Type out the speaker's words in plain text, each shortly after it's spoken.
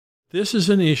This is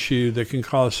an issue that can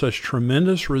cause such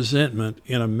tremendous resentment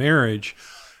in a marriage,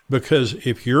 because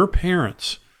if your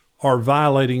parents are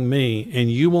violating me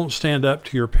and you won't stand up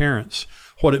to your parents,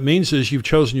 what it means is you've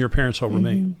chosen your parents over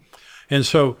me. And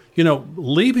so,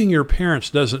 leaving your parents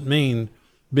doesn't mean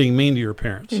being mean to your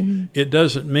parents. It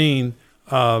doesn't mean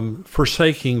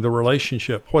forsaking the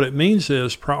relationship. What it means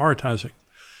is prioritizing.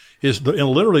 And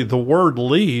literally the word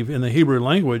leave in the Hebrew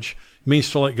language means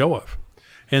to let go of.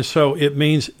 And so it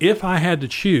means if I had to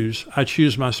choose, I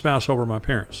choose my spouse over my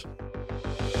parents.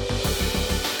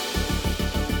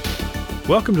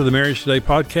 Welcome to the Marriage Today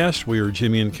podcast. We are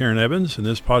Jimmy and Karen Evans, and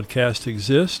this podcast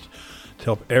exists to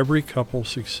help every couple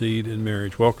succeed in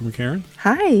marriage. Welcome, Karen.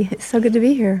 Hi, it's so good to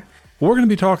be here. We're going to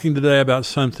be talking today about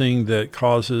something that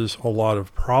causes a lot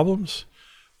of problems,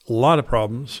 and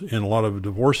a lot of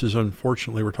divorces.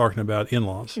 Unfortunately, we're talking about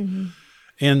in-laws,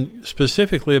 and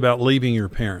specifically about leaving your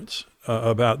parents,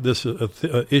 about this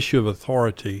issue of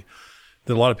authority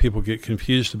that a lot of people get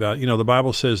confused about. The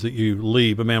Bible says that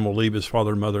a man will leave his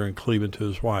father and mother and cleave unto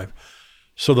his wife.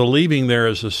 So the leaving there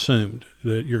is assumed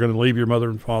that you're going to leave your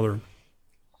mother and father,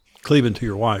 cleave unto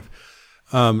your wife.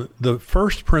 The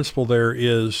first principle there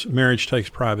is marriage takes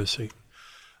privacy.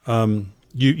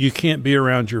 You can't be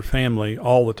around your family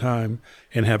all the time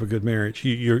and have a good marriage.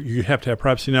 You have to have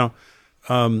privacy. Now,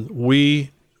 we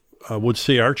would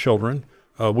see our children.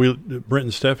 Brent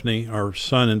and Stephanie, our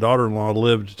son and daughter-in-law,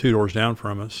 lived 2 doors down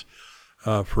from us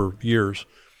for years,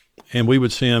 and we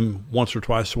would see them once or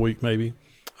twice a week, maybe.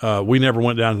 We never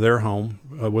went down to their home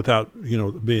without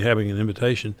having an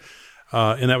invitation,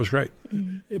 and that was great.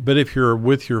 But if you're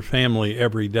with your family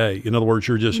every day, in other words,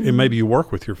 and maybe you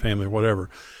work with your family, whatever,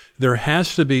 there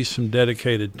has to be some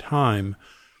dedicated time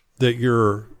that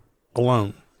you're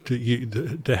alone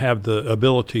to have the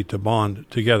ability to bond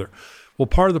together. Well,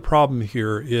 part of the problem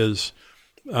here is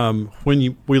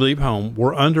when we leave home,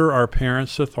 we're under our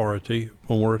parents' authority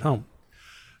when we're at home.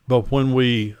 But when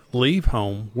we leave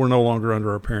home, we're no longer under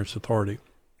our parents' authority.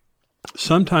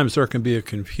 Sometimes there can be a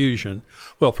confusion.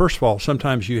 Well, first of all,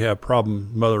 sometimes you have problem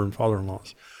mother and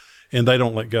father-in-laws, and they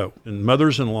don't let go. And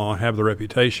mothers-in-law have the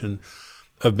reputation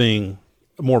of being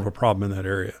more of a problem in that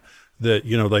area. That,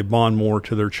 they bond more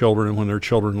to their children, and when their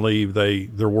children leave,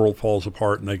 their world falls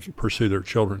apart and they pursue their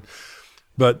children.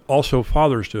 But also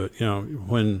fathers do it.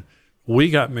 When we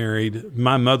got married,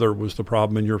 my mother was the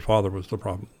problem and your father was the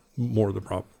problem, more the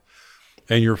problem.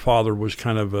 And your father was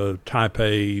kind of a type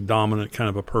A dominant kind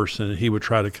of a person, and he would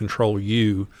try to control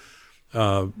you,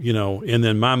 and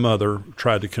then my mother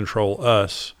tried to control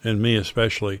us, and me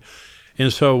especially.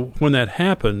 And so when that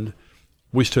happened,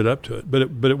 we stood up to it,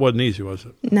 but it wasn't easy, was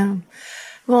it? No.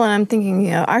 Well, and I'm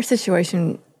thinking, our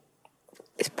situation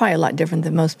is probably a lot different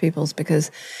than most people's,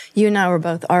 because you and I were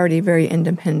both already very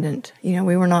independent.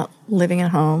 We were not living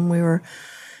at home. We were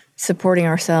supporting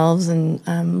ourselves and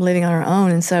living on our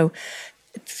own. And so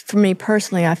for me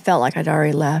personally, I felt like I'd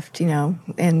already left,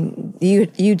 and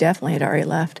you definitely had already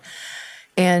left.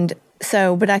 And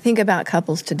so, but I think about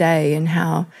couples today and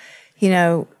how,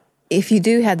 if you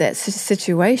do have that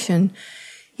situation,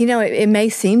 it may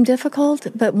seem difficult,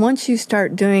 but once you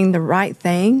start doing the right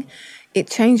thing, it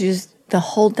changes the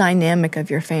whole dynamic of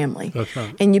your family. That's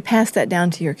right. And you pass that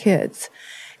down to your kids.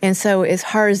 And so as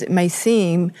hard as it may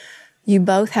seem, you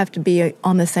both have to be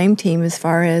on the same team as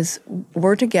far as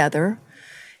we're together,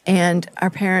 and our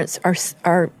parents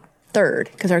are third,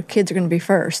 because our kids are going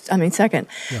to be second.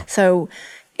 Yeah. So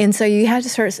you have to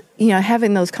start,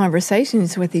 having those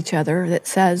conversations with each other that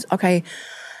says, okay,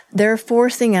 they're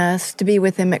forcing us to be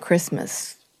with them at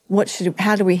Christmas.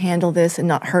 How do we handle this and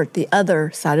not hurt the other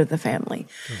side of the family?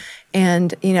 Sure.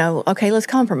 And, okay, let's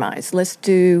compromise. Let's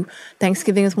do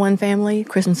Thanksgiving with one family,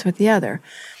 Christmas with the other.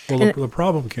 Well, the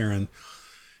problem, Karen,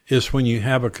 is when you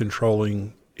have a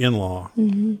controlling in-law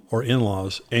or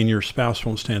in-laws and your spouse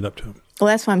won't stand up to them. Well,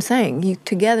 that's what I'm saying. You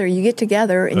get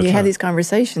together and That's you have right. these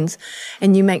conversations,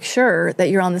 and you make sure that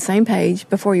you're on the same page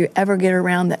before you ever get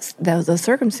around those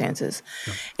circumstances.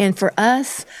 Yeah. And for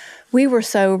us, we were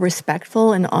so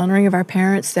respectful and honoring of our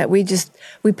parents that we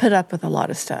put up with a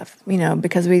lot of stuff,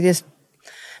 because we just,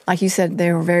 like you said,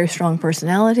 they were very strong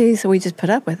personalities, so we just put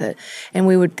up with it. And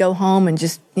we would go home and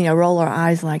just, roll our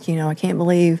eyes like, I can't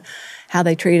believe how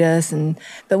they treat us.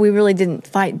 But we really didn't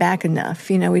fight back enough.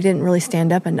 We didn't really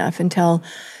stand up enough until,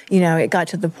 it got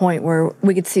to the point where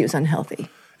we could see it was unhealthy.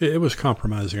 It was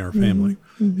compromising our family.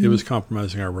 It was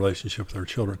compromising our relationship with our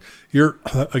children. Your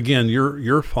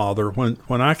father,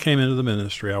 when I came into the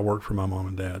ministry, I worked for my mom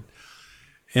and dad.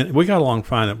 And we got along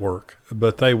fine at work,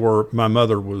 but my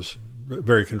mother was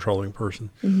very controlling person.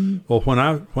 Well,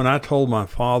 when I told my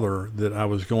father that I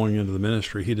was going into the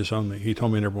ministry, he disowned me. He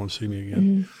told me he never wanted to see me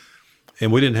again.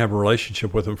 And we didn't have a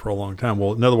relationship with him for a long time.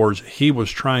 Well, in other words, he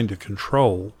was trying to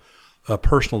control a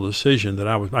personal decision that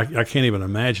I can't even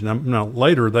imagine. Now,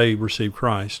 later they received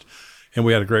Christ, and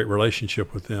we had a great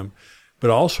relationship with them. But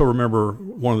I also remember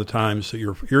one of the times that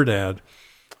your dad,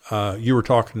 you were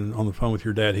talking on the phone with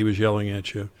your dad. He was yelling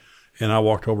at you, and I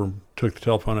walked over and took the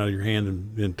telephone out of your hand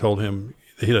and told him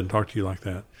that he doesn't talk to you like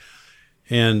that.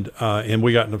 And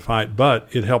we got in a fight, but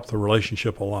it helped the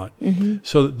relationship a lot.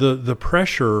 So the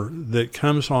pressure that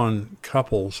comes on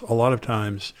couples a lot of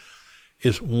times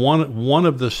is one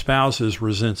of the spouses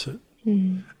resents it.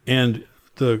 And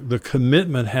the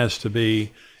commitment has to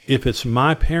be, if it's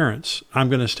my parents, I'm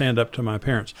going to stand up to my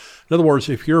parents. In other words,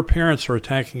 if your parents are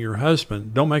attacking your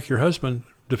husband, don't make your husband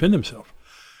defend himself.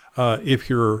 If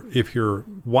your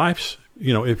wife's,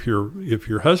 if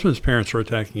your husband's parents are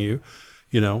attacking you,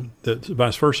 that's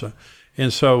vice versa.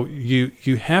 And so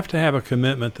you have to have a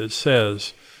commitment that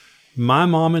says, my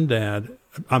mom and dad,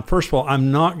 first of all,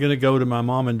 I'm not going to go to my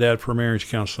mom and dad for marriage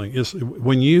counseling.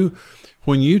 When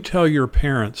you tell your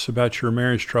parents about your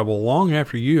marriage trouble, long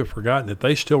after you have forgotten it,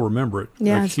 they still remember it.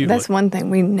 Yeah, that's one thing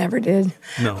we never did.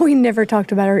 No. We never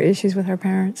talked about our issues with our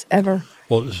parents, ever.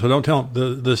 Well, so don't tell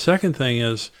them. The second thing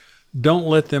is, don't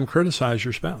let them criticize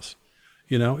your spouse.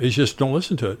 It's just don't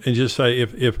listen to it. And just say,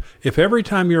 if every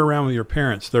time you're around with your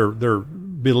parents, they're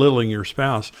belittling your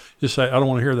spouse, just say, I don't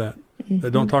want to hear that.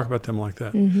 Don't talk about them like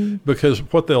that. Because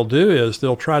what they'll do is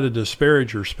they'll try to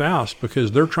disparage your spouse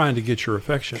because they're trying to get your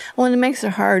affection. Well, and it makes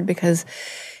it hard because,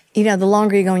 the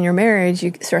longer you go in your marriage,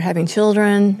 you start having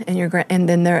children, and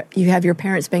then you have your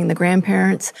parents being the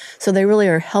grandparents. So they really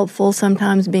are helpful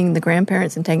sometimes being the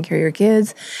grandparents and taking care of your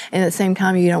kids. And at the same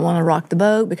time, you don't want to rock the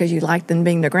boat because you like them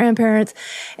being the grandparents.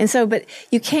 And so, but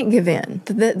you can't give in.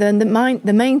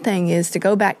 The main thing is to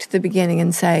go back to the beginning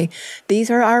and say,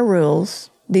 these are our rules.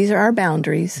 These are our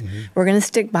boundaries. We're going to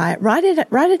stick by it. Write it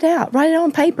out. Write it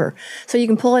on paper so you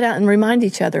can pull it out and remind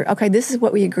each other, okay, this is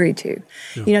what we agreed to.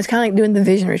 Yeah. It's kind of like doing the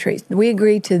vision retreats. We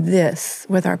agreed to this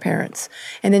with our parents,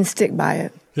 and then stick by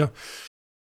it. Yeah.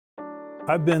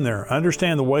 I've been there. I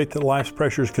understand the weight that life's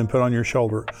pressures can put on your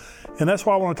shoulder. And that's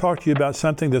why I want to talk to you about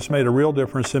something that's made a real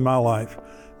difference in my life,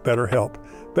 BetterHelp.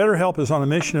 BetterHelp is on a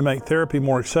mission to make therapy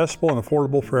more accessible and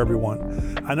affordable for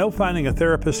everyone. I know finding a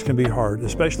therapist can be hard,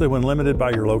 especially when limited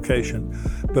by your location,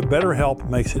 but BetterHelp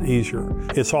makes it easier.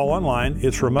 It's all online,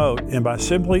 it's remote, and by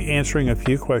simply answering a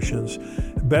few questions,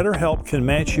 BetterHelp can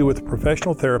match you with a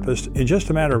professional therapist in just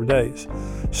a matter of days.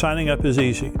 Signing up is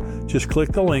easy. Just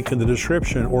click the link in the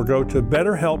description or go to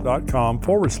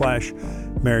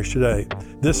betterhelp.com/marriage today.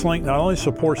 This link not only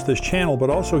supports this channel, but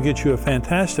also gets you a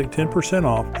fantastic 10%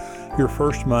 off your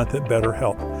first month at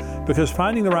BetterHelp. Because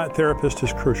finding the right therapist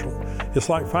is crucial. It's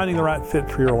like finding the right fit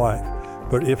for your life.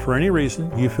 But if for any reason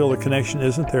you feel the connection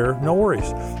isn't there, no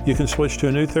worries. You can switch to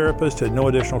a new therapist at no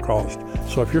additional cost.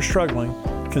 So if you're struggling,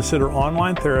 consider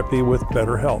online therapy with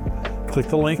BetterHelp. Click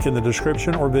the link in the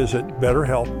description or visit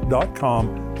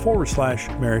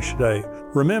betterhelp.com/marriage today.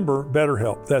 Remember,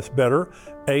 BetterHelp, that's better,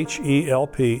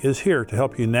 H-E-L-P, is here to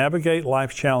help you navigate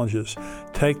life's challenges.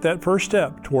 Take that first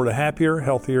step toward a happier,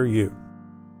 healthier you.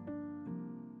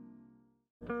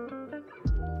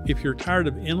 If you're tired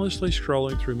of endlessly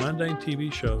scrolling through mundane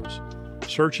TV shows,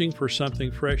 searching for something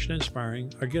fresh and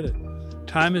inspiring, I get it.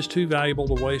 Time is too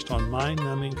valuable to waste on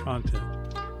mind-numbing content.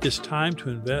 It's time to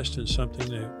invest in something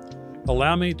new.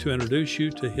 Allow me to introduce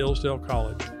you to Hillsdale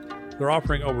College. They're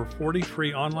offering over 40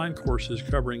 free online courses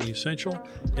covering essential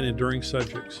and enduring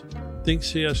subjects. Think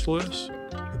C.S. Lewis,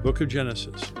 the Book of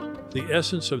Genesis, the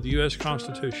essence of the U.S.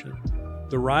 Constitution,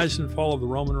 the rise and fall of the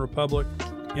Roman Republic,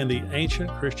 and the ancient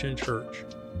Christian church.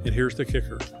 And here's the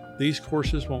kicker. These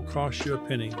courses won't cost you a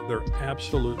penny. They're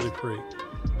absolutely free.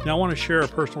 Now I want to share a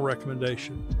personal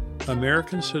recommendation,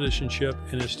 American Citizenship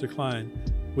and Its Decline,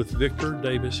 with Victor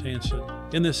Davis Hanson.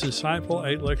 In this insightful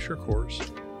 8-lecture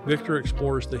course, Victor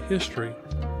explores the history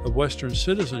of Western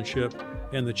citizenship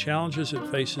and the challenges it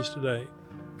faces today,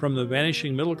 from the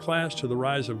vanishing middle class to the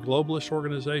rise of globalist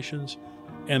organizations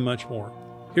and much more.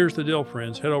 Here's the deal,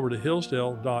 friends. Head over to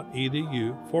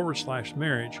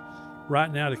hillsdale.edu/marriage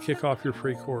right now to kick off your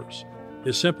free course.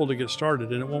 It's simple to get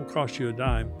started and it won't cost you a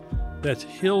dime. That's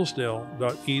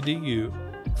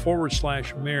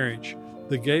hillsdale.edu/marriage,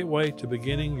 the gateway to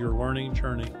beginning your learning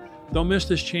journey. Don't miss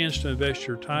this chance to invest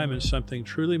your time in something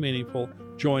truly meaningful.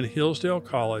 Join Hillsdale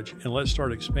College and let's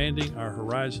start expanding our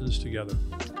horizons together.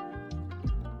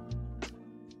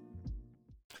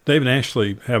 Dave and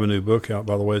Ashley have a new book out,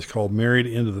 by the way. It's called Married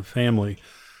into the Family.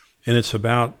 and it's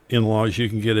about in-laws. You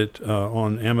can get it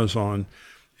on Amazon,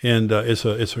 and it's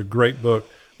a great book.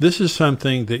 This is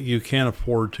something that you can't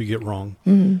afford to get wrong,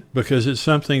 because it's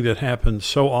something that happens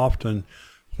so often.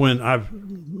 When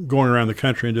I've going around the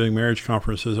country and doing marriage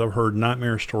conferences, I've heard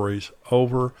nightmare stories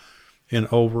over and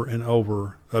over and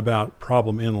over about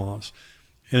problem in-laws.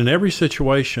 And in every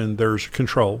situation, there's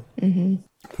control.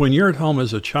 When you're at home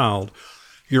as a child,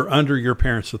 you're under your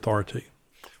parents' authority.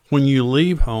 When you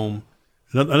leave home,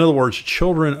 in other words,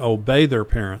 children obey their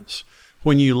parents.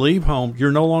 When you leave home,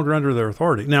 you're no longer under their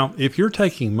authority. Now, if you're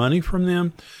taking money from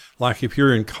them, like if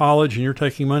you're in college and you're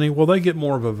taking money, well, they get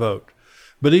more of a vote.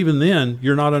 But even then,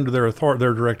 you're not under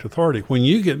their direct authority. When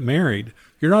you get married,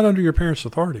 you're not under your parents'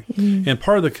 authority. And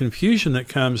part of the confusion that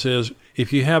comes is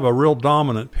if you have a real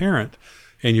dominant parent,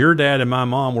 and your dad and my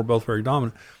mom were both very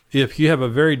dominant, if you have a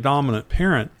very dominant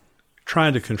parent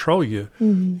trying to control you,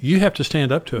 you have to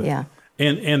stand up to it. Yeah.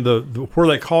 And the where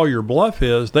they call your bluff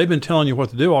is they've been telling you what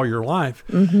to do all your life,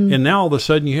 and now all of a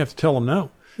sudden you have to tell them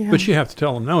no. Yeah. But you have to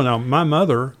tell them no. Now, my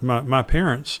mother, my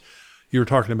parents, you were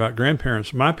talking about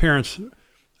grandparents. My parents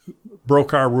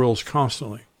broke our rules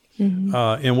constantly,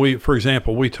 and we, for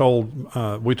example, we told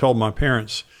my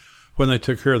parents when they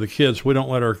took care of the kids, we don't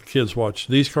let our kids watch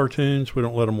these cartoons. We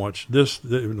don't let them watch this.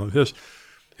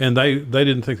 And they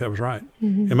didn't think that was right.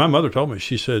 And my mother told me,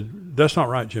 she said, "That's not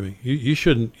right, Jimmy. You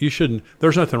shouldn't.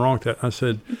 There's nothing wrong with that." I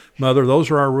said, "Mother, those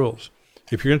are our rules.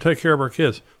 If you're going to take care of our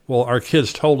kids," well, our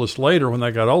kids told us later when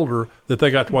they got older that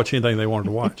they got to watch anything they wanted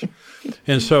to watch.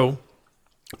 And so,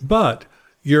 but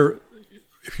if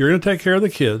you're going to take care of the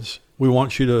kids, we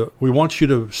want you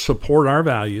to support our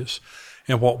values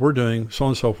and what we're doing, so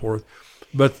on and so forth.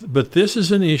 But this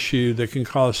is an issue that can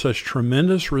cause such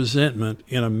tremendous resentment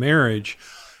in a marriage,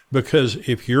 because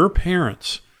if your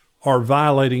parents are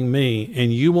violating me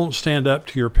and you won't stand up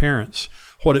to your parents,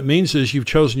 what it means is you've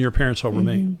chosen your parents over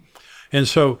me. And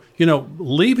so,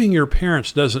 leaving your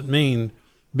parents doesn't mean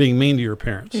being mean to your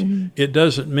parents. It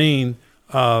doesn't mean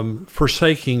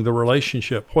forsaking the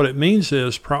relationship. What it means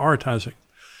is prioritizing.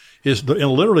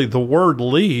 And literally the word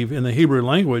leave in the Hebrew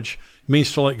language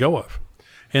means to let go of.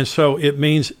 And so it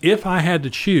means if I had to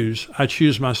choose, I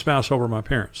choose my spouse over my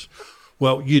parents.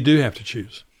 Well, you do have to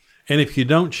choose. And if you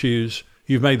don't choose,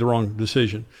 you've made the wrong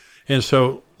decision. And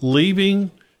so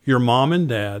leaving your mom and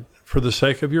dad for the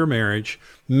sake of your marriage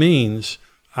means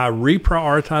I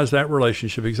reprioritize that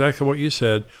relationship, exactly what you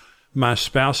said. My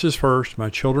spouse is first, my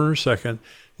children are second,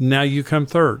 now you come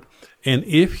third. And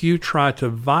if you try to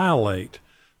violate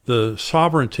the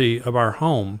sovereignty of our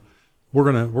home, we're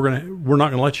not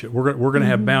going to let you. We're going to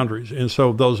have boundaries. And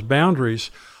so those boundaries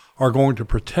are going to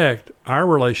protect our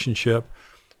relationship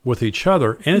with each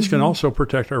other, and it's going to also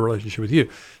protect our relationship with you.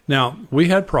 Now, we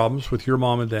had problems with your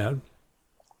mom and dad.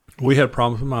 We had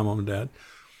problems with my mom and dad.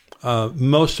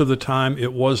 Most of the time,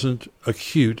 it wasn't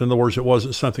acute. In other words, it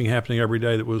wasn't something happening every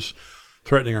day that was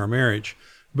threatening our marriage.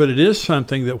 But it is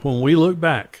something that when we look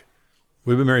back,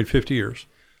 we've been married 50 years.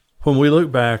 When we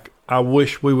look back, I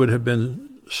wish we would have been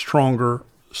stronger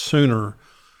sooner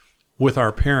with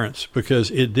our parents, because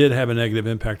it did have a negative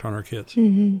impact on our kids.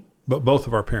 But both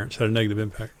of our parents had a negative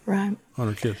impact on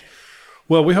our kids.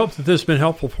 Well, we hope that this has been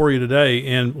helpful for you today.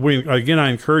 And I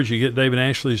encourage you to get David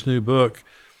Ashley's new book,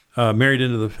 Married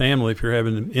into the Family, if you're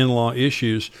having in-law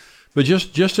issues. But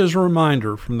just as a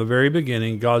reminder, from the very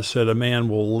beginning, God said a man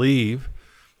will leave.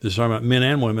 This is talking about men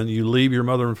and women. You leave your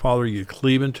mother and father, you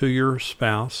cleave into your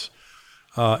spouse,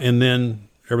 and then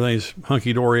everything's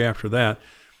hunky-dory after that.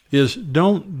 Is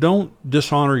don't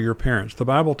dishonor your parents. The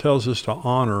Bible tells us to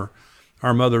honor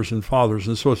our mothers and fathers.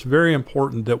 And so it's very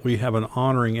important that we have an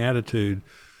honoring attitude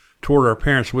toward our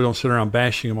parents. We don't sit around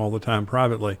bashing them all the time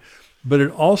privately. But it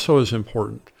also is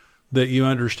important that you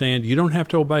understand you don't have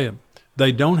to obey them.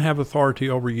 They don't have authority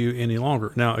over you any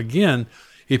longer. Now, again,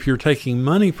 if you're taking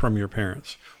money from your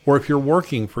parents, or if you're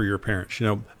working for your parents,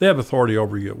 they have authority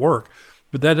over you at work,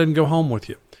 but that doesn't go home with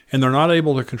you. And they're not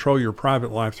able to control your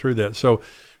private life through that. So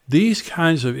these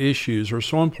kinds of issues are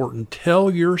so important. Tell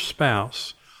your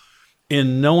spouse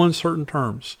in no uncertain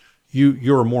terms,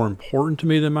 you're more important to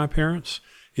me than my parents.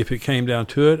 If it came down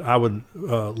to it, I would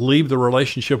leave the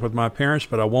relationship with my parents,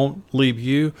 but I won't leave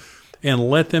you.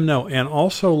 And let them know. And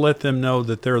also let them know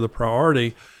that they're the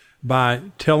priority by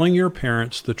telling your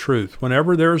parents the truth.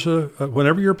 Whenever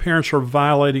your parents are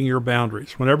violating your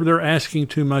boundaries, whenever they're asking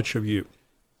too much of you,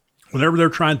 whenever they're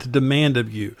trying to demand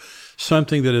of you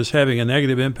something that is having a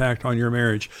negative impact on your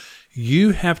marriage, you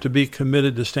have to be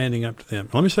committed to standing up to them.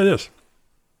 Let me say this.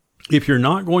 If you're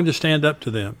not going to stand up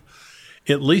to them,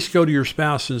 at least go to your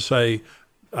spouse and say,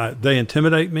 they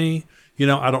intimidate me.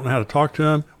 I don't know how to talk to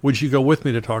him. Would you go with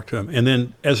me to talk to him? And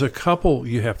then as a couple,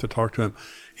 you have to talk to him.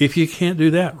 If you can't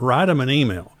do that, write them an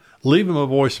email, leave them a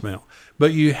voicemail.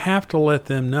 But you have to let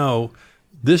them know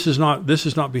this is not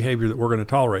behavior that we're going to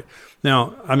tolerate.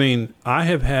 Now, I mean, I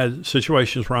have had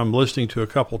situations where I'm listening to a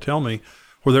couple tell me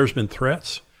where there's been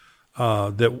threats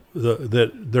that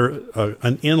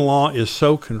an in-law is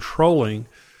so controlling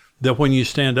that when you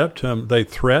stand up to them,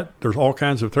 there's all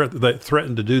kinds of threats. They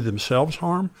threaten to do themselves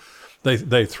harm.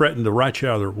 They threaten to write you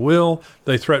out of their will.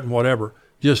 They threaten whatever.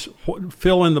 Just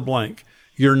fill in the blank.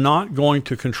 You're not going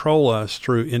to control us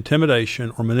through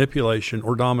intimidation or manipulation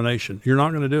or domination. You're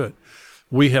not going to do it.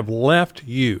 We have left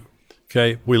you.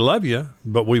 Okay. We love you,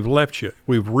 but we've left you.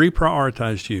 We've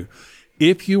reprioritized you.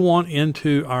 If you want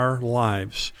into our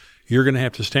lives, you're going to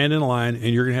have to stand in line and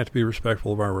you're going to have to be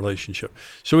respectful of our relationship.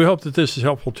 So we hope that this is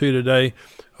helpful to you today.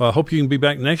 Hope you can be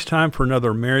back next time for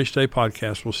another Marriage Today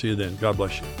podcast. We'll see you then. God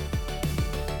bless you.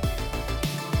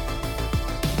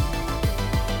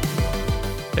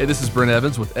 Hey, this is Brent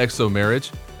Evans with XO Marriage,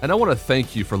 and I want to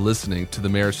thank you for listening to the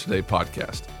Marriage Today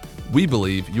podcast. We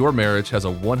believe your marriage has a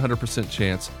 100%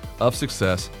 chance of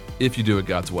success if you do it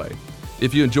God's way.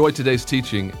 If you enjoyed today's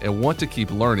teaching and want to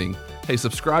keep learning, hey,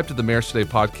 subscribe to the Marriage Today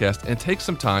podcast and take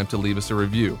some time to leave us a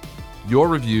review. Your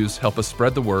reviews help us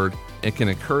spread the word and can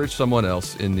encourage someone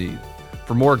else in need.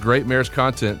 For more great marriage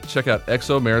content, check out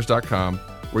xomarriage.com,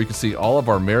 where you can see all of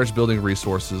our marriage building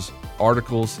resources,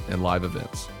 articles, and live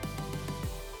events.